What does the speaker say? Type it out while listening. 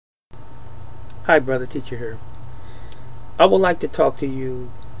Hi, brother teacher here. I would like to talk to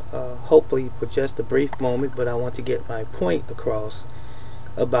you, hopefully for just a brief moment, but I want to get my point across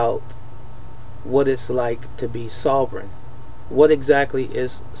about what it's like to be sovereign. What exactly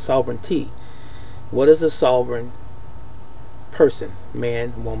is sovereignty? What is a sovereign person,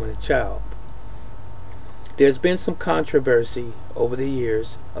 man, woman, and child? There's been some controversy over the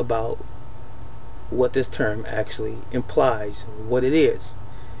years about what this term actually implies, what it is.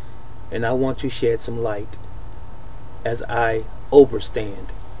 And I want to shed some light as I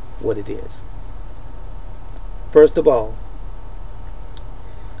overstand what it is. First of all,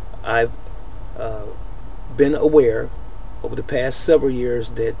 I've been aware over the past several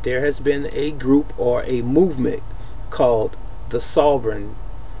years that there has been a group or a movement called the Sovereign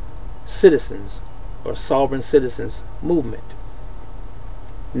Citizens or Sovereign Citizens Movement.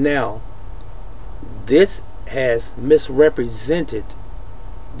 Now, this has misrepresented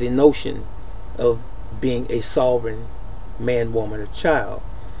the notion of being a sovereign man, woman, or child,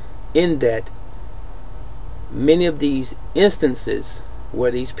 in that many of these instances where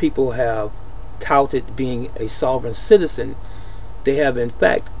these people have touted being a sovereign citizen, they have in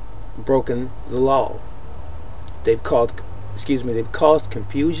fact broken the law. They've caused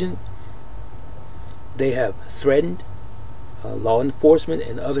confusion. They have threatened law enforcement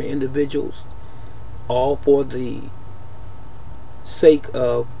and other individuals, all for the sake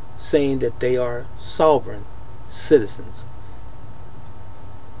of saying that they are sovereign citizens.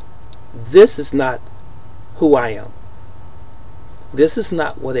 This is not who I am. This is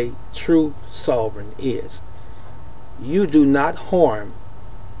not what a true sovereign is. You do not harm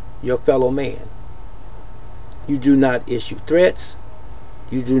your fellow man. You do not issue threats.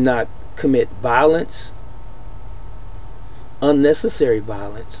 You do not commit violence, unnecessary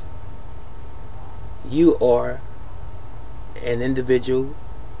violence. You are an individual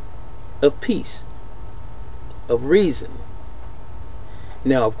of peace, of reason.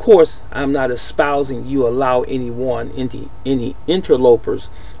 Now, of course, I'm not espousing you allow anyone, any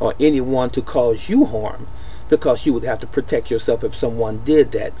interlopers or anyone to cause you harm, because you would have to protect yourself if someone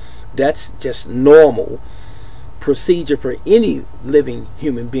did that. That's just normal procedure for any living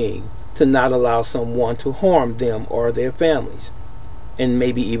human being, to not allow someone to harm them or their families, and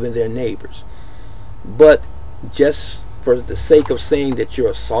maybe even their neighbors. But just for the sake of saying that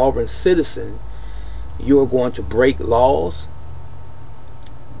you're a sovereign citizen, you're going to break laws,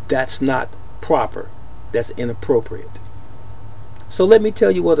 that's not proper. That's inappropriate. So let me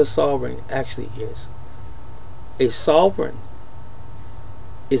tell you what a sovereign actually is. A sovereign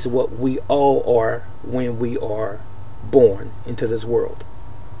is what we all are when we are born into this world.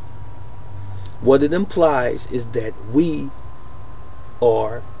 What it implies is that we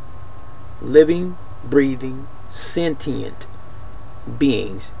are living, breathing, sentient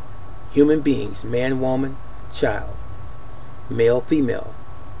beings, human beings, man, woman, child, male, female,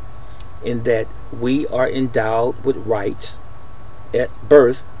 in that we are endowed with rights at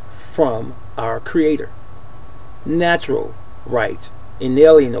birth from our Creator. Natural rights,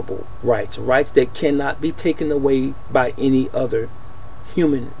 inalienable rights, rights that cannot be taken away by any other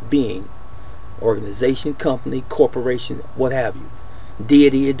human being, organization, company, corporation, what have you.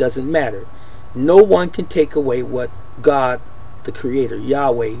 Deity, it doesn't matter. No one can take away what God, the Creator,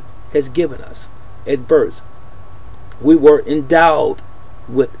 Yahweh, has given us at birth. We were endowed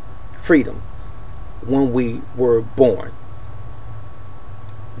with freedom when we were born.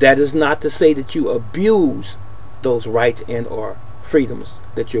 That is not to say that you abuse those rights and or freedoms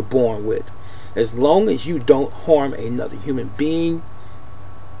that you're born with. As long as you don't harm another human being,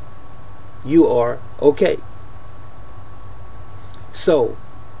 you are okay. So,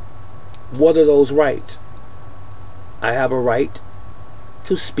 what are those rights? I have a right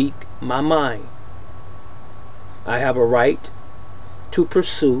to speak my mind. I have a right to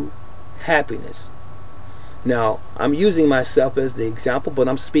pursue happiness. Now, I'm using myself as the example, but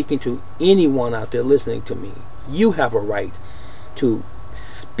I'm speaking to anyone out there listening to me. You have a right to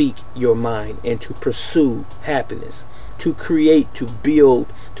speak your mind and to pursue happiness, to create, to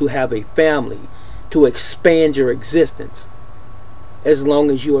build, to have a family, to expand your existence, as long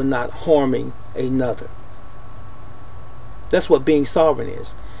as you are not harming another. That's what being sovereign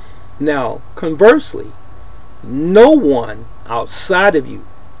is. Now, conversely, no one outside of you,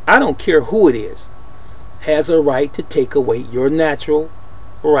 I don't care who it is, has a right to take away your natural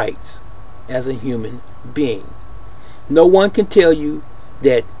rights as a human being. No one can tell you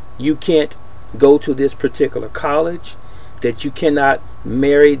that you can't go to this particular college, that you cannot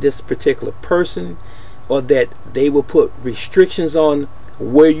marry this particular person, or that they will put restrictions on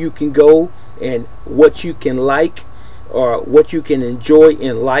where you can go and what you can like or what you can enjoy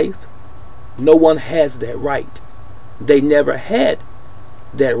in life. No one has that right. They never had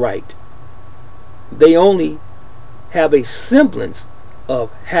that right. They only have a semblance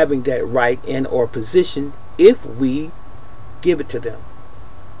of having that right and or position if we give it to them.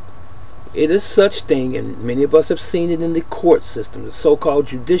 It is such thing, and many of us have seen it in the court system, the so-called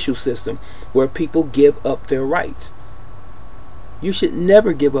judicial system, where people give up their rights. You should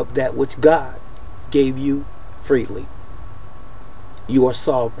never give up that which God gave you freely. You are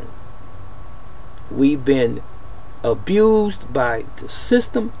sovereign. We've been abused by the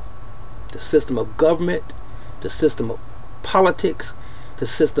system of government, the system of politics, the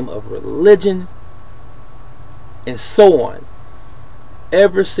system of religion, and so on,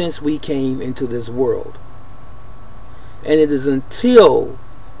 ever since we came into this world. And it is until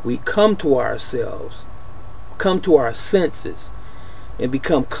we come to ourselves, come to our senses, and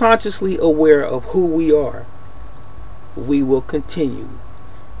become consciously aware of who we are, we will continue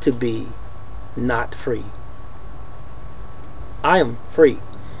to be not free. I am free.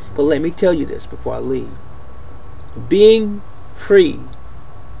 But let me tell you this before I leave. Being free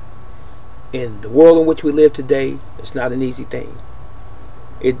in the world in which we live today is not an easy thing.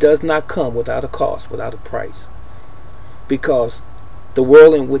 It does not come without a cost, without a price. Because the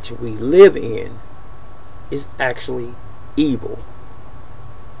world in which we live in is actually evil.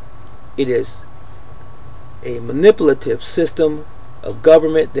 It is a manipulative system of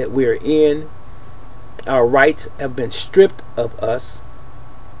government that we're in. Our rights have been stripped of us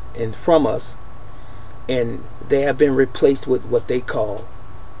and from us, and they have been replaced with what they call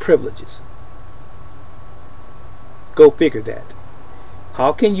privileges. Go figure that.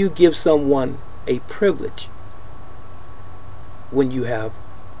 How can you give someone a privilege when you have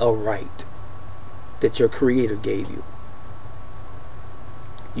a right that your Creator gave you?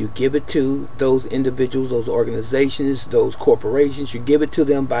 You give it to those individuals, those organizations, those corporations. You give it to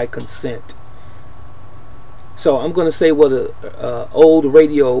them by consent. So I'm going to say what an old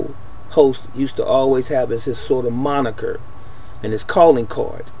radio host used to always have as his sort of moniker and his calling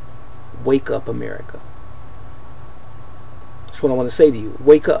card. Wake up, America. That's what I want to say to you.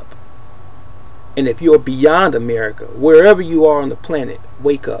 Wake up. And if you're beyond America, wherever you are on the planet,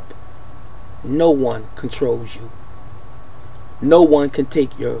 wake up. No one controls you. No one can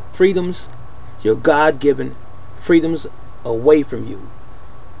take your freedoms, your God-given freedoms, away from you.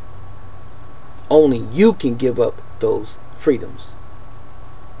 Only you can give up those freedoms.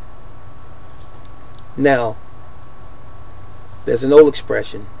 Now, there's an old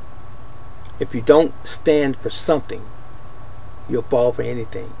expression. If you don't stand for something, you'll fall for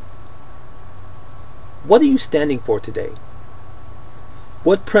anything. What are you standing for today?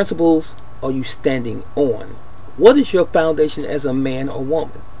 What principles are you standing on? What is your foundation as a man or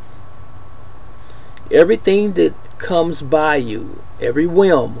woman? Everything that comes by you, every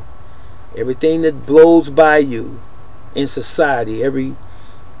whim, everything that blows by you in society, every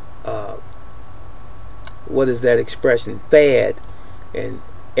what is that expression? Fad, and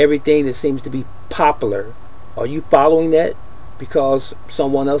everything that seems to be popular. Are you following that because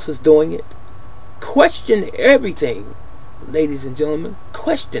someone else is doing it? Question everything, ladies and gentlemen.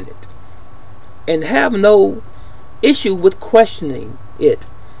 Question it. And have no issue with questioning it.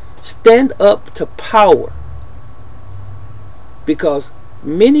 Stand up to power. Because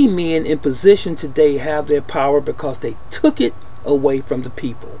many men in position today have their power because they took it away from the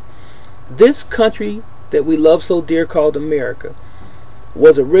people. This country that we love so dear called America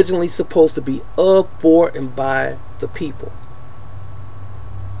was originally supposed to be of, for, and by the people.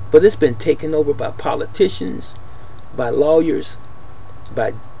 But it's been taken over by politicians, by lawyers,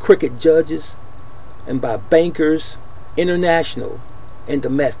 by crooked judges, and by bankers, international and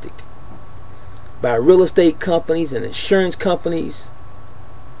domestic, by real estate companies and insurance companies,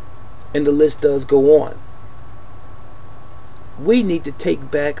 and the list does go on. We need to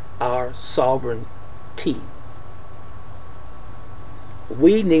take back our sovereignty.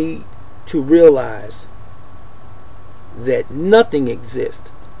 We need to realize that nothing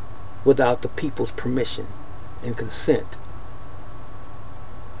exists without the people's permission and consent.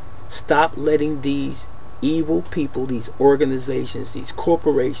 Stop letting these evil people, these organizations, these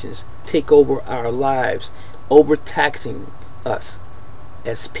corporations take over our lives, overtaxing us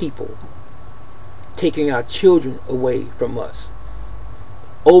as people, taking our children away from us,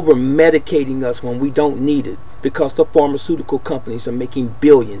 over medicating us when we don't need it, because the pharmaceutical companies are making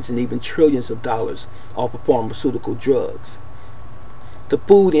billions and even trillions of dollars off of pharmaceutical drugs. The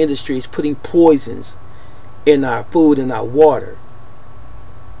food industry is putting poisons in our food and our water,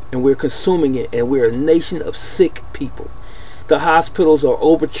 and we're consuming it, and we're a nation of sick people. The hospitals are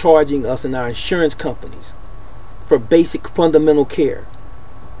overcharging us and our insurance companies for basic fundamental care.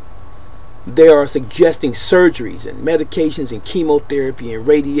 They are suggesting surgeries and medications and chemotherapy and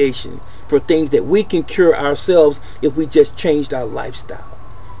radiation for things that we can cure ourselves if we just changed our lifestyle.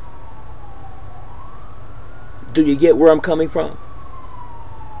 Do you get where I'm coming from?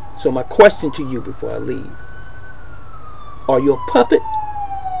 So my question to you before I leave: are you a puppet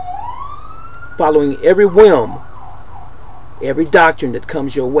following every whim, every doctrine that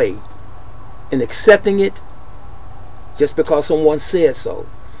comes your way, and accepting it just because someone said so?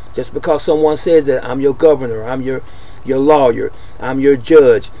 Just because someone says that I'm your governor, I'm your lawyer, I'm your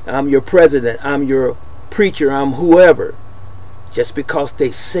judge, I'm your president, I'm your preacher, I'm whoever. Just because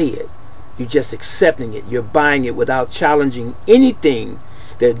they say it, you're just accepting it. You're buying it without challenging anything,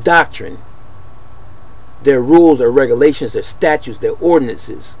 their doctrine, their rules, their regulations, their statutes, their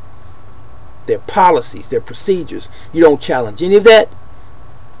ordinances, their policies, their procedures. You don't challenge any of that,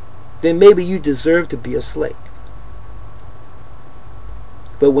 then maybe you deserve to be a slave.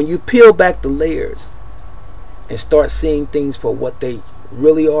 But when you peel back the layers and start seeing things for what they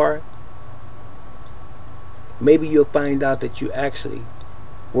really are, maybe you'll find out that you actually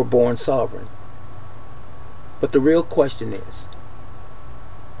were born sovereign. But the real question is,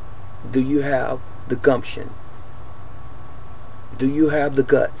 do you have the gumption? Do you have the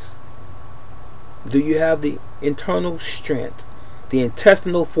guts? Do you have the internal strength, the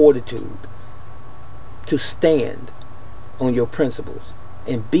intestinal fortitude to stand on your principles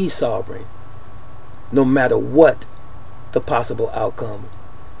and be sovereign no matter what the possible outcome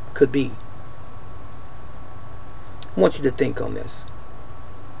could be? I want you to think on this.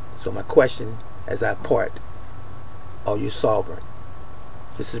 So my question as I part: are you sovereign?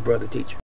 This is Brother Teacher.